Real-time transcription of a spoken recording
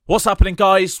What's happening,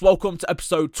 guys? Welcome to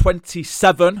episode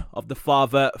 27 of the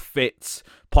Father Fit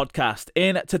podcast.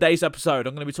 In today's episode,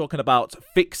 I'm going to be talking about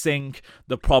fixing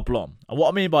the problem. And what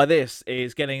I mean by this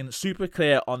is getting super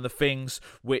clear on the things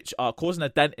which are causing a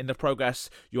dent in the progress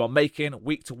you are making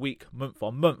week to week, month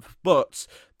on month, but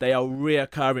they are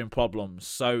reoccurring problems.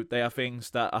 So they are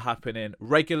things that are happening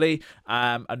regularly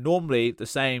and normally the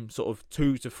same sort of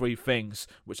 2 to 3 things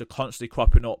which are constantly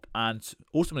cropping up and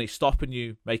ultimately stopping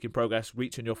you making progress,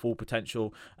 reaching your full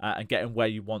potential and getting where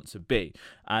you want to be.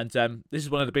 And this is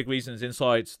one of the big reasons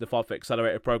inside the Father Fit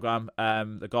Accelerator program.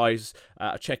 The guys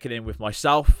are checking in with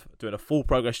myself, doing a full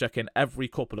progress check-in every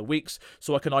couple of weeks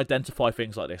so I can identify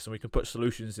things like this and we can put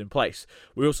solutions in place.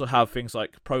 We also have things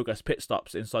like progress pit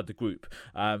stops inside the group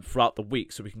throughout the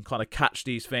week so we can kind of catch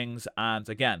these things and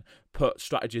again put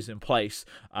strategies in place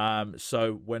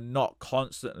so we're not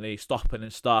constantly stopping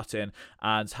and starting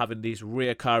and having these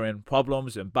reoccurring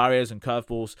problems and barriers and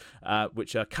curveballs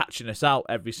which are catching us out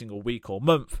every single week or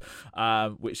month,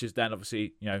 which is then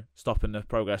obviously stopping the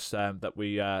progress that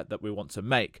we want to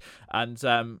make. And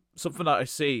something that I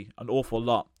see an awful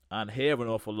lot and hear an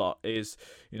awful lot is,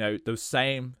 those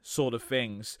same sort of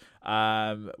things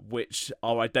which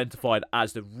are identified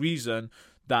as the reason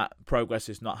that progress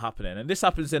is not happening. And this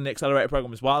happens in the Accelerator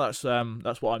program as well.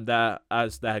 That's what I'm there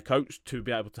as their head coach to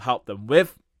be able to help them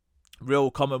with.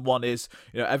 Real common one is,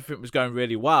 everything was going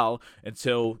really well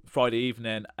until Friday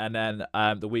evening, and then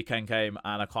the weekend came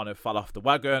and I kind of fell off the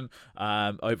wagon,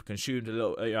 overconsumed a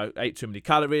little, ate too many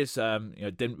calories,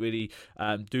 didn't really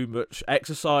do much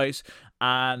exercise.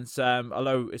 And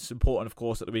although it's important, of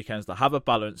course, at the weekends to have a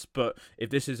balance, but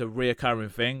if this is a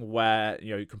reoccurring thing where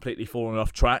you're completely falling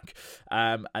off track,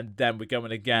 and then we're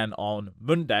going again on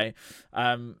Monday,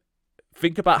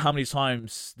 think about how many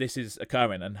times this is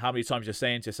occurring and how many times you're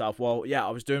saying to yourself, well, yeah, I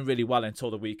was doing really well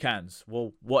until the weekends.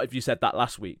 Well, what if you said that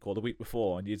last week or the week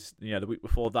before and the week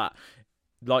before that?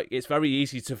 Like, it's very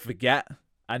easy to forget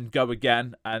and go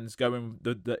again and go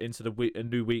into a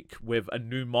new week with a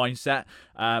new mindset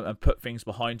and put things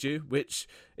behind you, which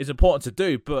is important to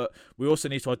do. But we also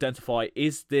need to identify,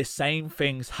 is the same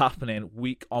things happening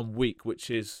week on week, which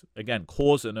is, again,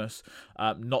 causing us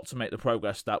not to make the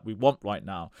progress that we want right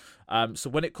now. So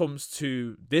when it comes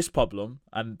to this problem,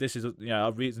 and this is,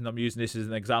 a reason I'm using this as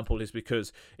an example is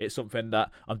because it's something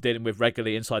that I'm dealing with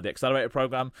regularly inside the Accelerator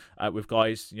program with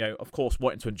guys, of course,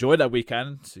 wanting to enjoy their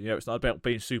weekend. It's not about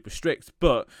being super strict,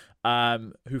 but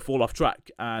who fall off track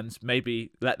and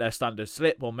maybe let their standards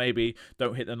slip, or maybe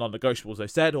don't hit the non-negotiables they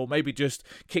said, or maybe just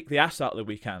kick the ass out of the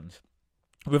weekend.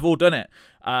 We've all done it,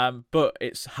 but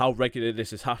it's how regularly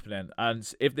this is happening.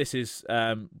 And if this is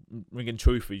ringing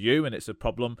true for you and it's a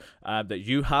problem that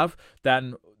you have,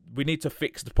 then we need to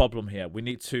fix the problem here. We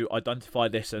need to identify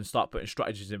this and start putting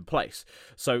strategies in place.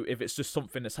 So if it's just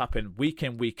something that's happened week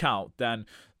in, week out, then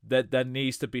there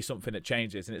needs to be something that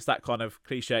changes. And it's that kind of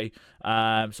cliche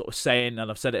sort of saying,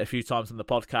 and I've said it a few times on the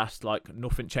podcast, like,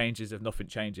 nothing changes if nothing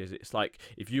changes. It's like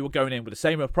if you were going in with the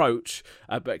same approach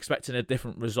but expecting a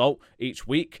different result each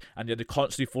week, and you're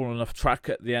constantly falling off track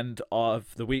at the end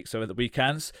of the week, so at the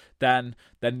weekends, then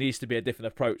there needs to be a different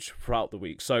approach throughout the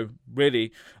week. So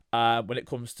really, when it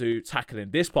comes to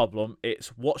tackling this problem, it's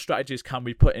what strategies can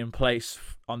we put in place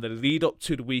on the lead up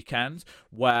to the weekend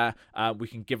where we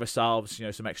can give ourselves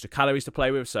some extra calories to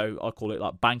play with. So I call it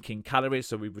like banking calories.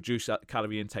 So we reduce that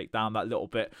calorie intake down that little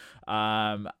bit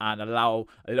and allow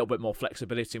a little bit more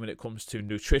flexibility when it comes to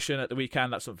nutrition at the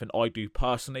weekend. That's something I do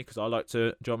personally because I like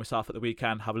to enjoy myself at the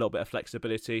weekend, have a little bit of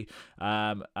flexibility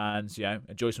and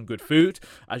enjoy some good food,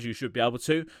 as you should be able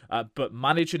to, but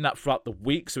managing that throughout the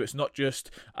week, so it's not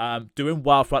just doing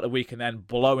well throughout the week and then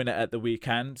blowing it at the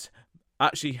weekend.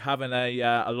 Actually having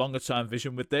a longer term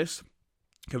vision with this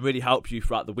can really help you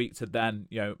throughout the week to then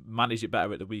manage it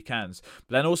better at the weekends.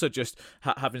 But then also just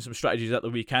having some strategies at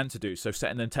the weekend to do, so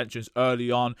setting intentions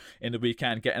early on in the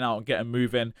weekend, getting out and getting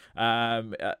moving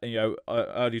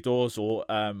early doors or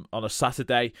on a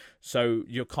Saturday, so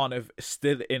you're kind of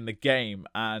still in the game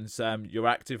and you're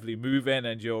actively moving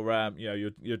and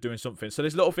you're doing something. So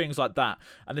there's little things like that,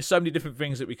 and there's so many different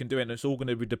things that we can do, and it's all going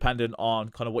to be dependent on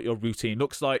kind of what your routine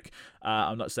looks like.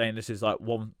 I'm not saying this is like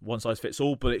one size fits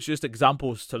all, but it's just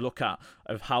examples to look at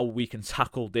of how we can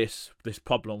tackle this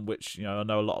problem, which I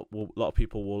know a lot of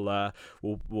people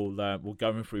will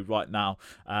going through right now,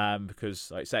 because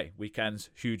like I say,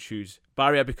 weekends huge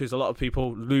barrier because a lot of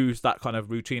people lose that kind of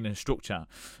routine and structure.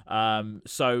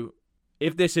 So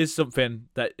if this is something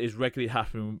that is regularly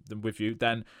happening with you,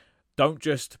 then don't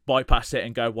just bypass it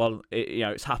and go, well,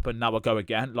 it's happened, now I'll go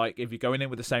again. Like, if you're going in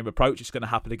with the same approach, it's going to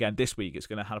happen again this week. It's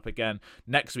going to happen again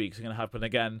next week. It's going to happen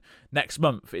again next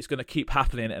month. It's going to keep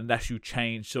happening unless you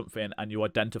change something and you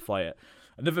identify it.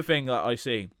 Another thing that I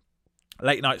see,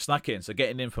 late night snacking, so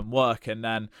getting in from work and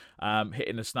then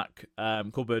hitting the snack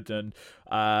cupboard and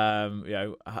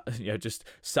just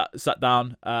sat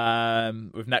down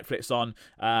with Netflix on,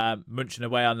 munching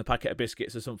away on the packet of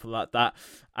biscuits or something like that,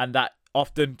 and that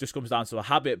often just comes down to a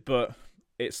habit. But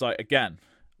it's like, again,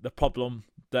 the problem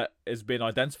that has been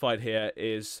identified here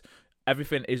is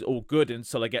everything is all good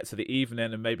until I get to the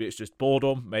evening, and maybe it's just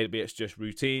boredom, maybe it's just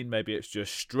routine, maybe it's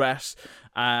just stress,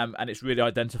 and it's really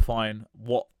identifying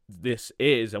what this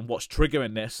is and what's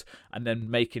triggering this, and then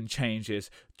making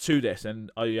changes to this. And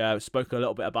I spoke a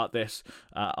little bit about this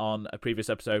on a previous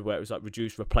episode, where it was like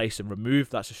reduce, replace, and remove.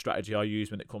 That's a strategy I use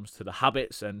when it comes to the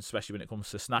habits, and especially when it comes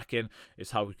to snacking,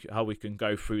 is how we can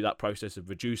go through that process of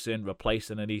reducing,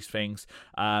 replacing, and these things.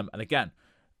 And again,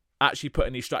 actually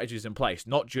putting these strategies in place,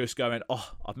 not just going,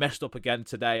 oh, I've messed up again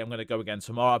today, I'm going to go again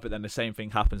tomorrow, but then the same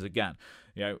thing happens again.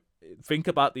 Think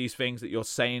about these things that you're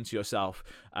saying to yourself,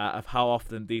 of how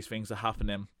often these things are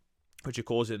happening, which are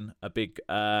causing a big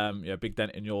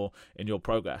dent in your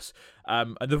progress.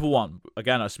 Another one,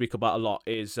 again, I speak about a lot,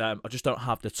 is I just don't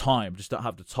have the time. Just don't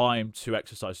have the time to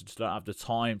exercise. I just don't have the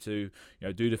time to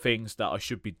do the things that I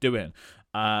should be doing.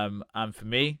 And for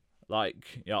me,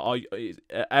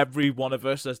 every one of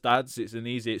us as dads, it's an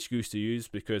easy excuse to use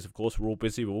because, of course, we're all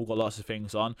busy. We've all got lots of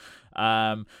things on.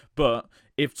 But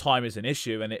if time is an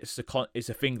issue and it's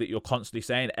a thing that you're constantly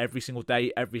saying every single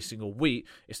day, every single week,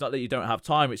 it's not that you don't have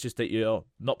time. It's just that you're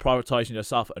not prioritizing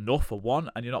yourself enough, for one,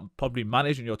 and you're not probably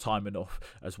managing your time enough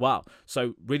as well.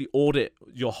 So really audit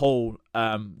your whole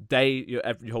day,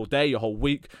 your whole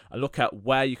week, and look at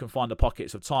where you can find the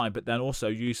pockets of time. But then also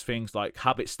use things like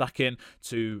habit stacking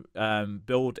to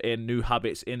build in new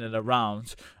habits in and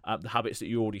around the habits that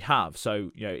you already have.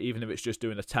 So even if it's just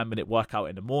doing a 10-minute workout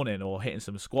in the morning, or hitting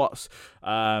some squats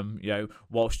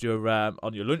whilst you're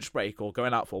on your lunch break, or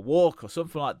going out for a walk or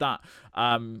something like that.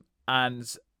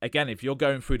 And again, if you're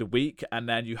going through the week and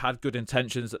then you had good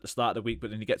intentions at the start of the week, but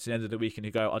then you get to the end of the week and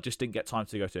you go, I just didn't get time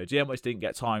to go to the gym, I just didn't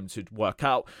get time to work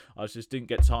out, I just didn't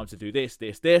get time to do this,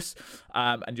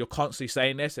 and you're constantly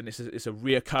saying this, and it's a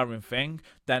reoccurring thing,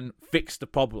 then fix the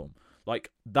problem.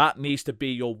 Like, that needs to be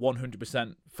your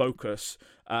 100% focus,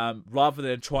 rather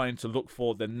than trying to look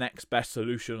for the next best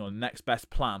solution or next best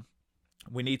plan.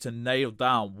 We need to nail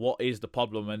down what is the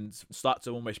problem and start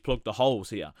to almost plug the holes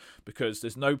here, because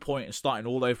there's no point in starting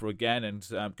all over again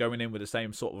and going in with the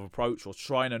same sort of approach, or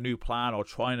trying a new plan, or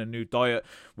trying a new diet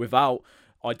without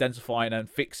identifying and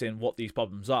fixing what these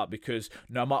problems are. Because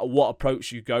no matter what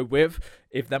approach you go with,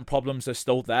 if them problems are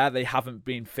still there, they haven't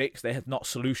been fixed, they have not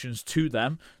solutions to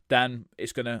them, then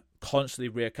it's going to constantly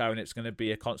reoccur, and it's going to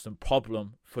be a constant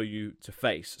problem for you to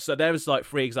face. So there's like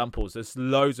 3 examples. There's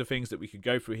loads of things that we could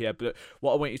go through here, but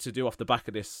what I want you to do off the back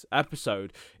of this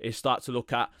episode is start to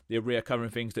look at the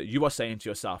reoccurring things that you are saying to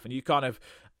yourself, and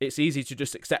it's easy to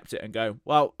just accept it and go,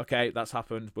 well, okay, that's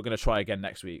happened, we're going to try again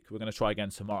next week, we're going to try again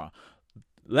tomorrow.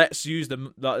 Let's change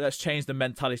the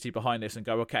mentality behind this and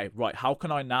go, okay, right, how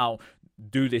can I now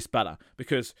do this better?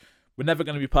 Because we're never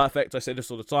going to be perfect. I say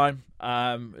this all the time.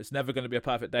 It's never going to be a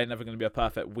perfect day, never going to be a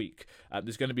perfect week.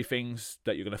 There's going to be things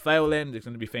that you're going to fail in. There's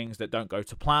going to be things that don't go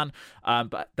to plan.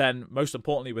 But then most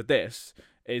importantly with this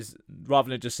is, rather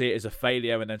than just see it as a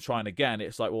failure and then trying again,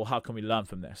 it's like, well, how can we learn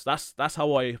from this? That's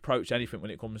how I approach anything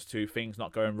when it comes to things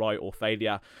not going right or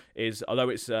failure. Is, although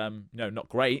it's not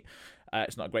great,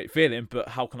 it's not a great feeling, but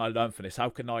how can I learn from this? How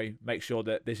can I make sure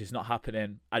that this is not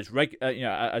happening as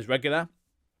regular,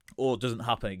 or doesn't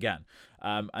happen again?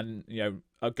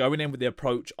 Going in with the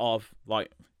approach of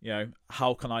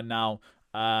how can I now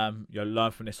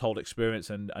learn from this whole experience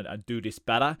and do this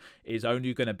better, is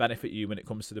only going to benefit you when it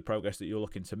comes to the progress that you're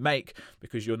looking to make,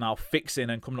 because you're now fixing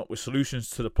and coming up with solutions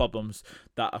to the problems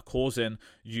that are causing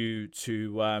you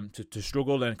to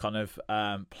struggle and kind of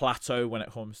plateau when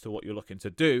it comes to what you're looking to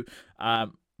do,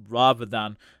 rather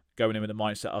than going in with the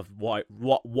mindset of what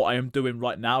I am doing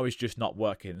right now is just not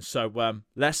working. So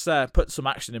let's put some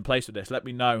action in place with this. Let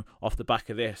me know off the back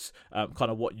of this kind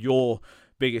of what your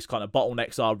biggest kind of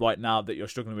bottlenecks are right now that you're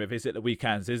struggling with. Is it the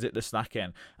weekends? Is it the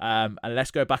snacking? And let's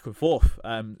go back and forth.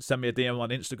 Send me a DM on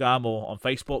Instagram or on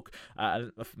Facebook.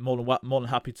 More than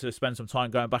happy to spend some time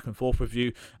going back and forth with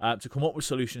you to come up with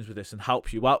solutions with this and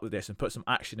help you out with this and put some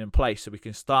action in place so we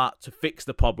can start to fix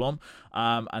the problem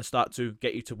and start to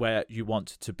get you to where you want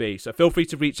to be. So feel free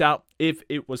to reach out if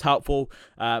it was helpful.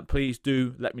 Please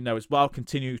do let me know as well.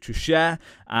 Continue to share,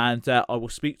 and I will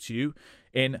speak to you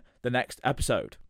in the next episode.